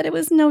so that it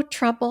was no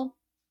trouble.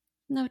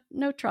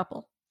 No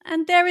trouble.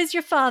 And there is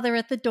your father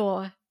at the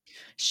door.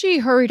 She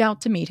hurried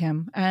out to meet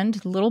him,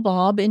 and little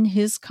Bob, in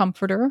his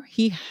comforter,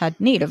 he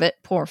had need of it,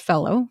 poor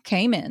fellow,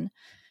 came in.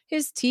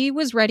 His tea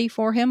was ready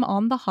for him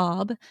on the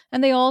hob,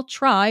 and they all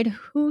tried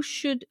who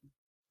should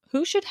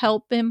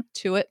help him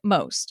to it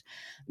most.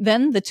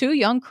 Then the two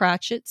young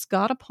Cratchits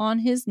got upon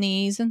his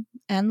knees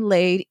and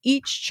laid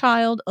each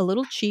child a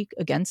little cheek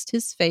against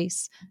his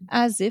face,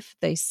 as if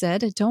they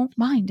said, "Don't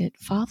mind it,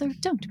 father,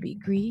 don't be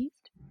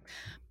grieved."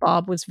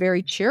 Bob was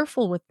very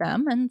cheerful with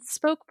them and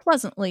spoke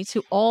pleasantly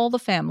to all the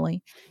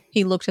family.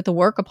 He looked at the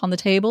work upon the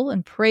table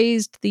and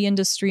praised the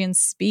industry and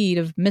speed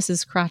of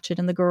Mrs. Cratchit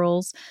and the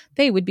girls.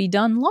 They would be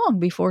done long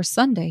before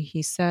Sunday,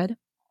 he said.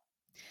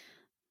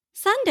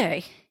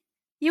 Sunday?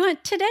 You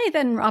went today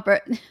then,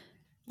 Robert?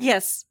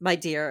 Yes, my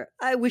dear.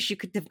 I wish you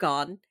could have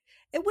gone.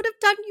 It would have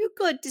done you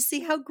good to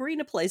see how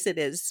green a place it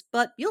is,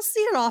 but you'll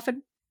see it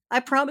often. I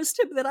promised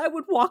him that I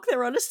would walk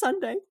there on a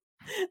Sunday.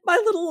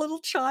 My little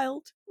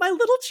child. My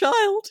little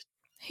child.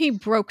 He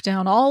broke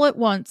down all at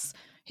once.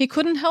 He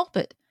couldn't help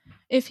it.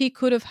 If he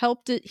could have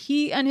helped it,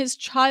 he and his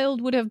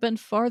child would have been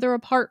farther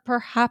apart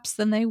perhaps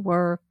than they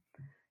were.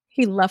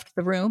 He left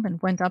the room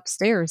and went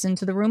upstairs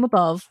into the room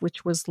above,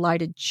 which was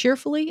lighted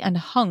cheerfully and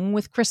hung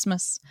with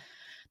Christmas.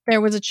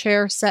 There was a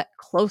chair set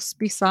close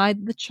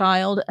beside the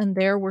child, and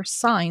there were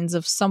signs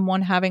of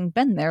someone having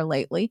been there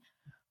lately.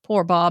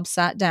 Poor Bob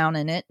sat down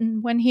in it,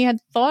 and when he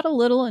had thought a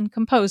little and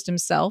composed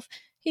himself,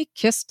 he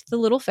kissed the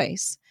little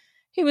face.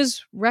 He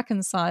was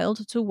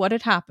reconciled to what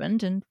had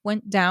happened and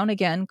went down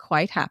again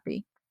quite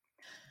happy.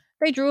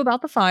 They drew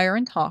about the fire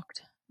and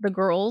talked, the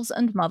girls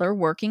and mother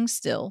working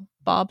still.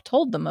 Bob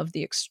told them of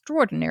the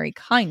extraordinary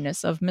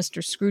kindness of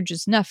Mr.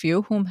 Scrooge's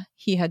nephew, whom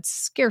he had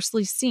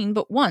scarcely seen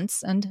but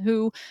once, and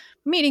who,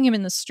 meeting him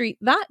in the street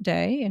that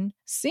day, and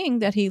seeing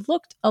that he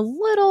looked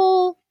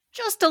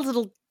just a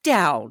little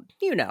down,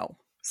 you know,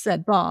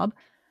 said Bob,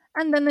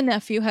 and then the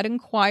nephew had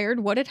inquired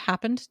what had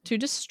happened to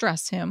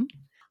distress him.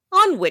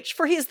 On which,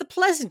 for he is the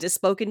pleasantest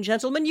spoken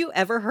gentleman you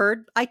ever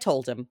heard, I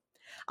told him.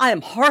 I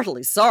am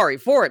heartily sorry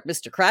for it,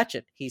 Mr.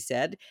 Cratchit, he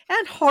said,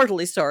 and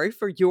heartily sorry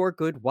for your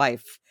good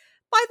wife.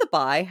 By the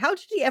by, how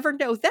did he ever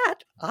know that?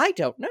 I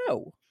don't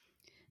know.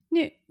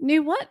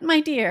 Knew what, my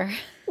dear?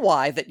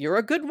 Why, that you're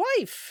a good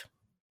wife.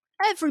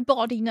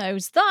 Everybody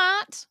knows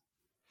that.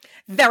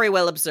 Very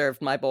well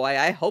observed, my boy.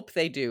 I hope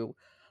they do.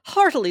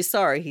 Heartily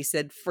sorry, he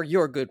said, for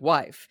your good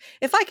wife.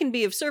 If I can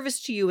be of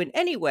service to you in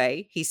any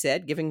way, he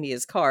said, giving me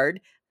his card,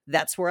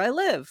 that's where I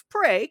live.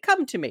 Pray,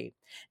 come to me.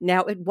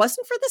 Now, it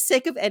wasn't for the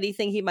sake of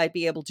anything he might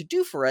be able to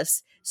do for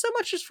us, so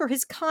much as for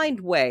his kind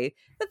way,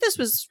 that this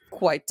was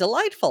quite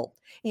delightful.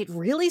 It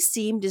really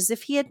seemed as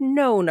if he had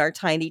known our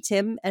Tiny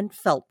Tim and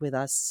felt with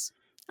us.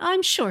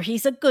 I'm sure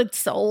he's a good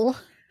soul.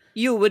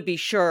 You would be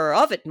sure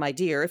of it, my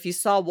dear, if you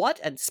saw what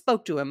and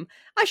spoke to him.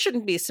 I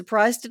shouldn't be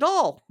surprised at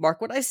all.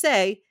 Mark what I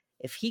say.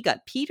 If he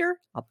got Peter,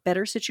 a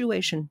better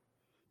situation.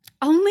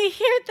 Only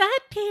hear that,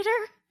 Peter.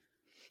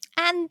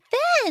 And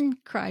then,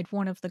 cried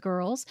one of the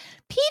girls,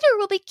 Peter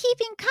will be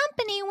keeping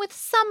company with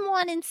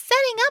someone and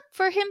setting up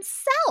for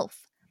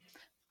himself.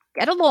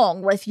 Get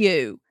along with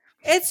you.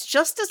 It's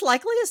just as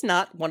likely as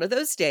not one of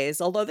those days,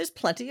 although there's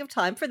plenty of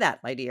time for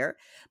that, my dear.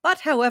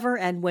 But however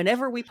and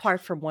whenever we part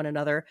from one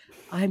another,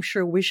 I'm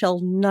sure we shall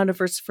none of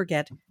us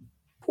forget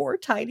poor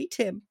Tiny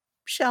Tim,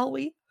 shall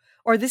we?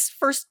 Or this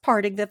first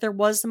parting that there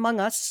was among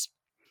us.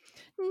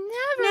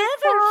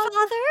 Never,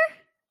 Father.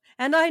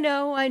 And I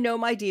know,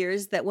 my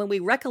dears, that when we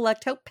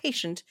recollect how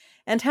patient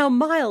and how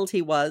mild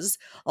he was,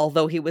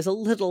 although he was a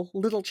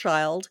little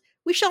child,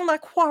 we shall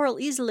not quarrel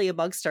easily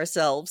amongst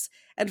ourselves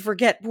and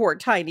forget poor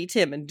Tiny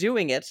Tim in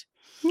doing it.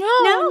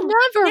 No,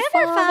 never,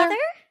 Father.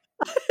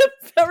 I am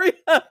very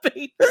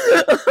happy.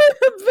 I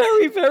am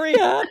very, very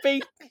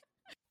happy.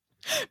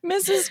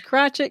 Mrs.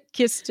 Cratchit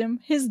kissed him,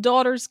 his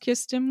daughters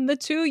kissed him, the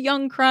two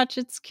young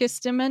Cratchits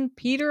kissed him, and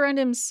Peter and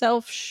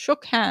himself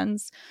shook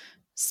hands.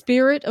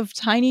 Spirit of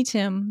Tiny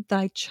Tim,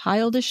 thy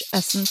childish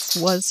essence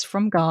was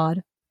from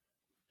God.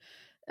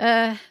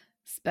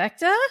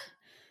 Spectre?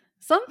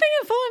 Something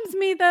informs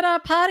me that our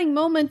parting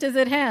moment is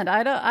at hand.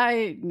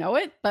 I know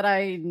it, but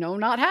I know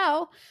not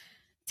how.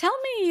 Tell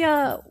me,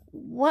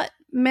 what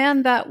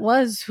man that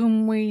was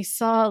whom we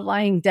saw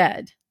lying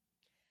dead.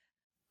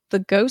 The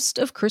ghost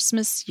of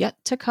Christmas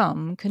yet to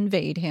come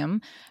conveyed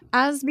him,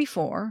 as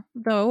before,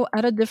 though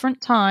at a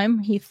different time,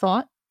 he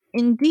thought.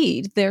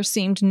 Indeed, there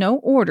seemed no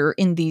order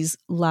in these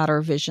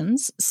latter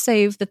visions,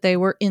 save that they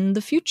were in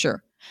the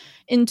future,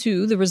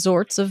 into the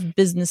resorts of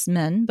business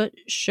men, but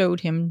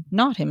showed him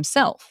not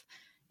himself.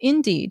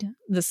 Indeed,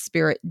 the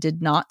spirit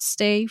did not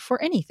stay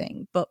for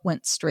anything, but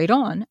went straight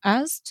on,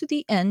 as to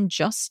the end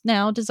just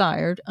now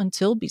desired,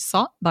 until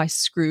besought by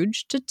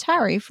Scrooge to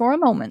tarry for a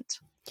moment.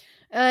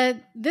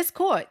 This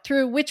court,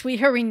 through which we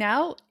hurry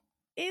now,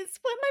 is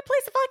what my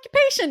place of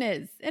occupation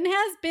is, and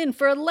has been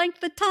for a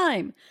length of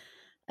time.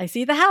 I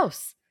see the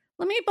house.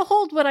 Let me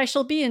behold what I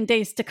shall be in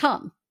days to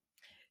come.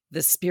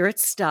 The spirit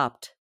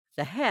stopped.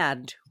 The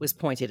hand was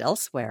pointed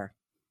elsewhere.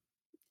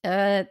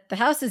 The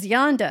house is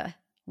yonder.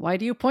 Why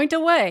do you point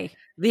away?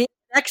 The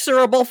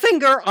inexorable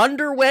finger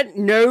underwent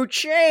no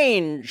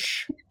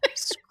change.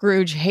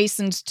 Scrooge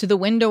hastened to the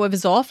window of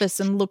his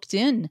office and looked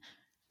in.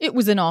 It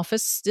was an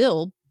office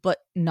still, but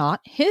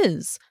not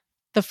his.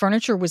 The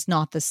furniture was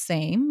not the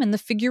same, and the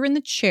figure in the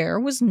chair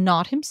was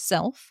not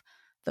himself.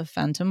 The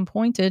phantom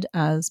pointed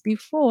as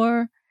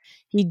before.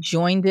 He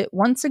joined it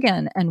once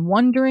again, and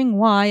wondering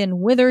why and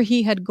whither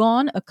he had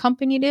gone,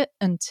 accompanied it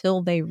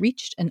until they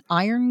reached an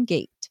iron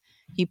gate.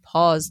 He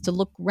paused to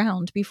look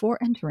round before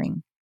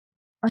entering.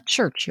 A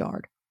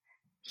churchyard.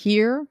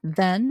 Here,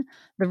 then,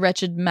 the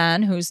wretched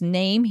man whose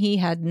name he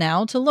had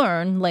now to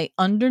learn lay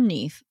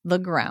underneath the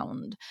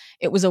ground.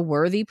 It was a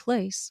worthy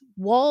place,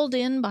 walled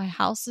in by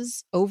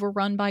houses,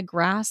 overrun by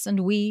grass and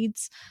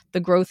weeds,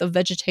 the growth of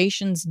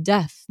vegetation's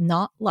death,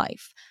 not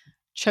life,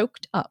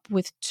 choked up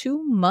with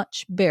too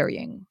much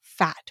burying,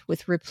 fat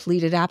with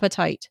repleted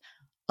appetite.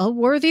 A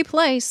worthy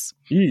place.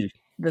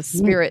 The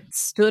spirit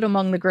stood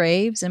among the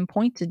graves and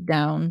pointed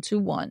down to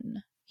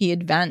one. He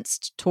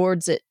advanced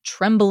towards it,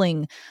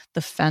 trembling.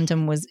 The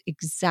phantom was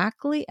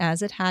exactly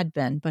as it had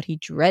been, but he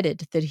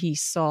dreaded that he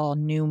saw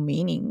new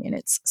meaning in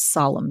its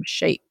solemn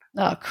shape.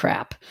 Oh,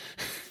 crap.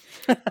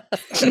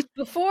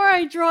 Before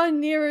I draw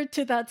nearer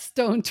to that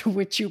stone to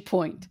which you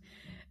point,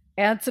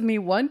 answer me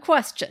one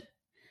question.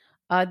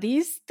 Are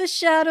these the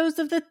shadows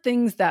of the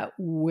things that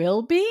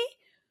will be?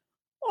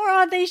 Or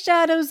are they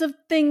shadows of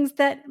things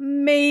that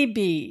may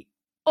be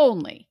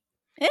only?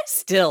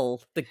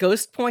 Still, the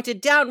ghost pointed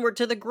downward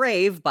to the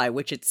grave by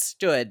which it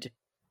stood.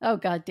 Oh,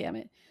 God damn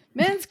it.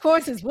 Men's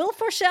courses will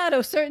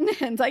foreshadow certain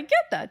ends. I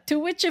get that. To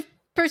which if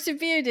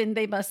persevered in,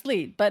 they must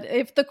lead. But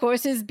if the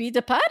courses be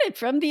departed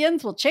from, the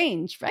ends will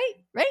change. Right?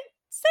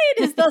 Say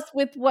it is thus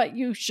with what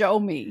you show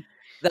me.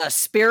 The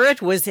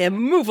spirit was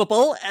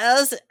immovable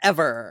as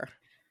ever.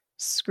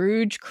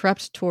 Scrooge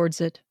crept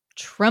towards it,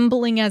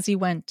 trembling as he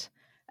went,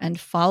 and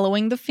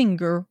following the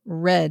finger,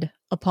 read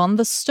upon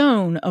the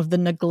stone of the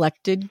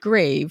neglected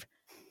grave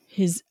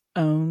his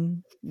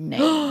own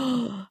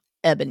name.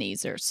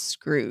 Ebenezer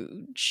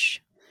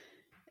Scrooge.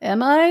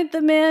 Am I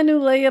the man who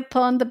lay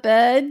upon the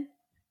bed?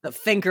 The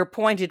finger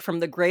pointed from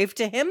the grave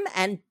to him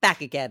and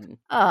back again.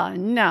 Ah,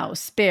 no,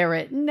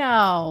 spirit,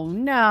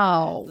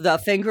 no. The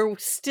finger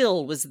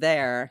still was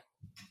there.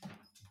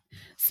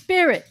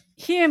 Spirit,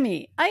 hear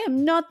me. I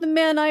am not the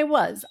man I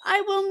was.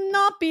 I will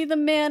not be the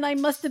man I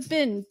must have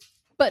been,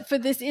 but for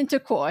this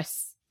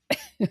intercourse.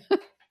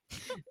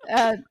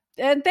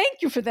 And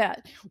thank you for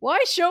that.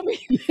 Why show me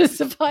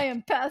this if I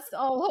am past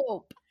all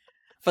hope?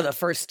 For the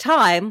first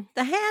time,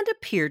 the hand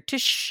appeared to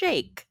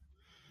shake.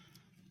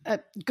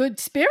 Good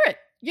spirit,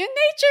 your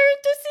nature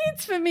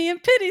intercedes for me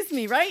and pities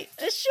me, right?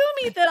 Assure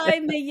me that I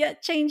may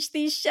yet change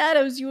these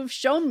shadows you have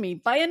shown me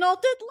by an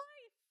altered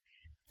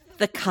life.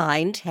 The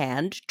kind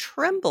hand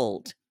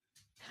trembled.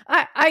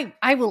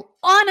 I will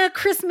honor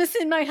Christmas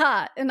in my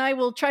heart, and I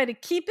will try to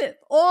keep it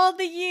all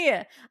the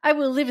year. I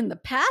will live in the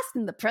past,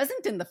 in the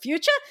present, in the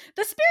future.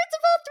 The spirits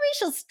of all three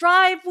shall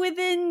strive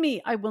within me.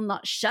 I will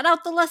not shut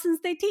out the lessons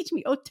they teach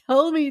me. Oh,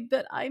 tell me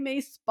that I may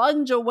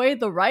sponge away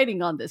the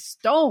writing on this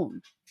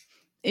stone.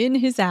 In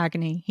his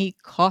agony, he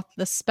caught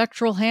the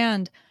spectral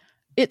hand.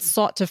 It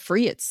sought to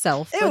free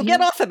itself. Ew,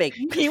 get off of me.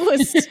 He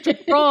was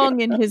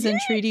strong in his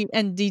entreaty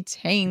and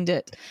detained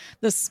it.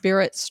 The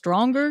spirit,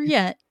 stronger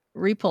yet,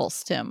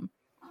 repulsed him.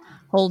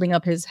 Holding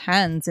up his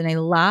hands in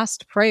a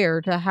last prayer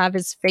to have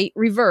his fate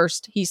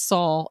reversed, he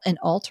saw an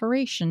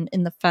alteration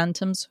in the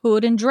phantom's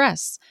hood and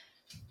dress.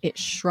 It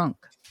shrunk,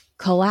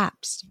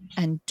 collapsed,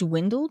 and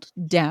dwindled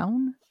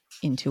down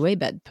into a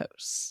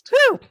bedpost.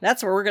 Whew,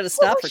 that's where we're going to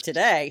stop for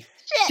today.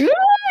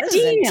 This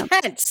is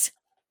intense.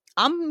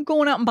 I'm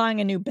going out and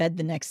buying a new bed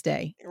the next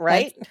day.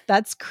 Right?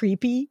 That's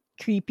creepy.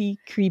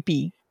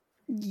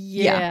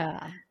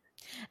 Yeah.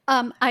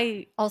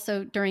 I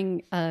also,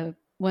 during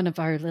one of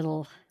our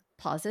little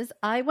pauses,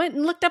 I went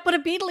and looked up what a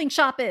beetling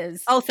shop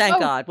is. Oh, thank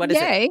God. What is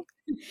it?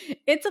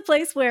 It's a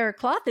place where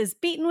cloth is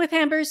beaten with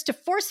hammers to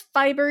force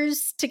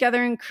fibers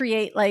together and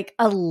create like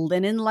a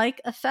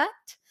linen-like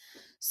effect.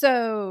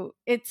 So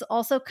it's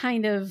also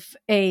kind of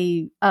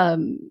a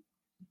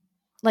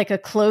like a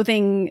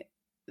clothing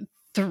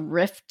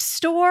thrift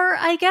store,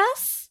 I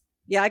guess.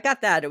 Yeah, I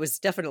got that. It was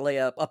definitely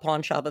a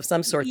pawn shop of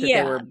some sort that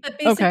they were. But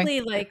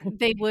basically, like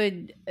they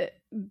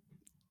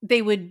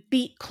would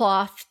beat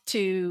cloth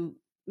to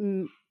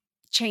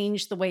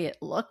change the way it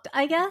looked,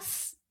 I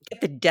guess.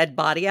 Get the dead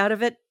body out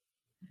of it.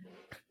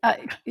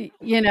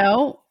 You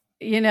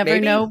never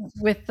know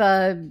with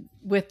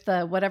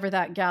whatever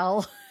that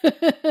gal.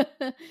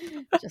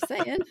 Just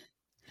saying.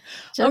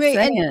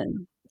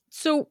 Saying.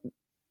 So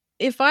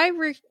if I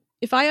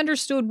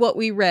understood what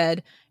we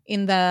read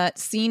in that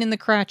scene in the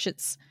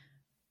Cratchits,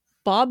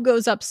 Bob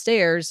goes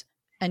upstairs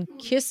and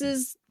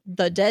kisses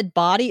the dead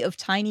body of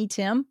Tiny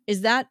Tim.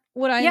 Is that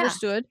what I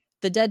understood?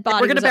 The dead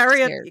body. We're going to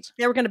bury him.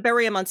 Yeah, we're going to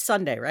bury him on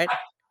Sunday, right?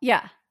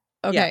 Yeah.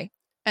 Okay.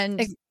 Yeah.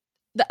 And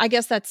I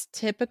guess that's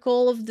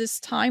typical of this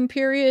time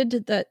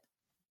period, that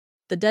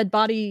the dead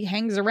body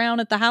hangs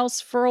around at the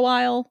house for a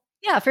while.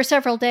 Yeah, for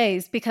several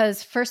days,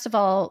 because first of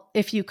all,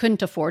 if you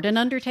couldn't afford an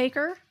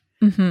undertaker,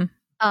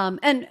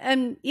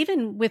 and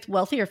even with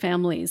wealthier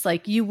families,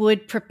 like you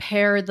would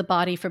prepare the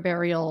body for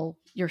burial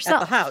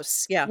yourself at the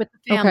house, with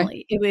the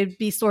family. It would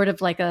be sort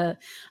of like a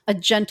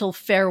gentle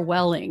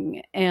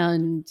farewelling,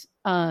 and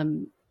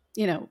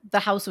the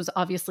house was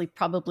obviously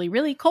probably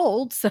really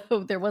cold, so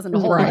there wasn't a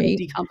whole lot of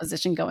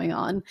decomposition going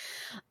on.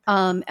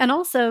 And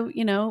also,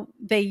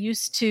 they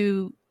used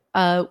to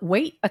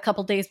wait a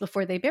couple days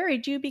before they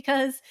buried you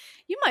because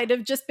you might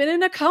have just been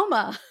in a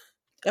coma.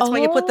 That's why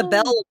you put the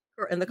bell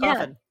in the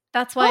coffin. Yeah,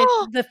 that's why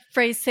the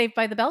phrase "Saved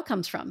by the Bell"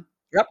 comes from.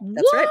 Yep,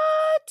 that's right.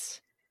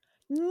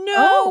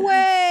 No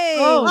way!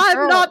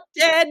 I'm not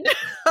dead.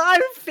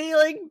 I'm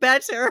feeling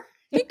better.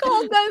 You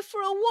can't go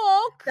for a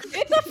walk.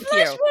 It's a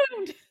flesh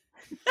wound.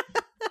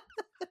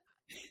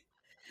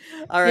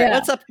 All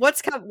right,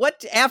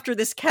 what after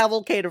this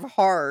cavalcade of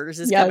horrors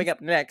is coming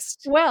up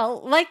next?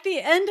 Well, like the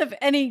end of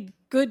any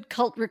good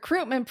cult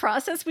recruitment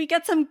process, we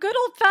get some good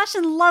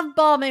old-fashioned love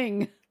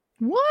bombing.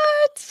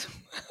 What?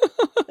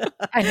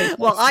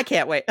 I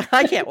can't wait.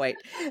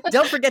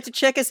 Don't forget to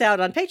check us out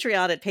on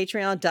Patreon at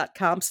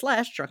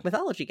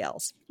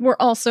patreon.com/drunkmythologygals. We're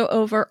also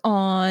over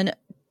on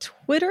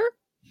Twitter.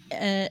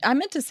 I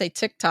meant to say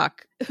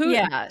TikTok.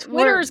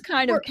 Twitter is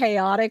kind of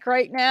chaotic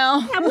right now.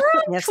 Yeah, we're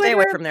on Twitter, stay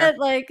away from there.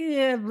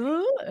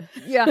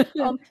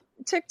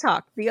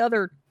 TikTok, the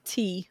other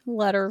T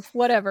letter,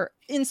 whatever.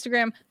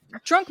 Instagram,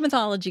 Drunk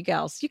Mythology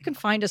Gals. You can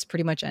find us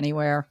pretty much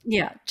anywhere.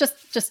 Yeah, just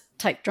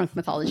type Drunk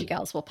Mythology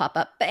Gals, will pop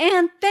up.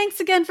 And thanks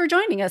again for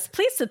joining us.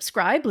 Please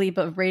subscribe, leave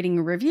a rating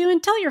and review,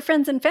 and tell your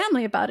friends and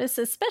family about us,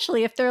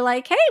 especially if they're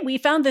like, hey, we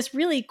found this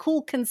really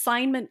cool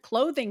consignment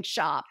clothing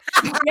shop.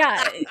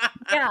 Yeah.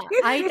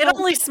 It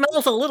only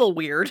smells a little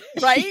weird,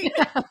 right?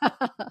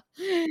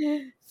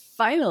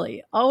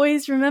 Finally,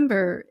 always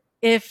remember,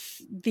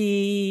 if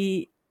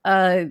the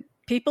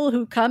people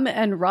who come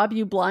and rob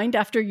you blind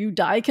after you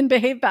die can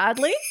behave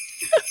badly,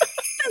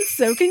 then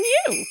so can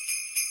you.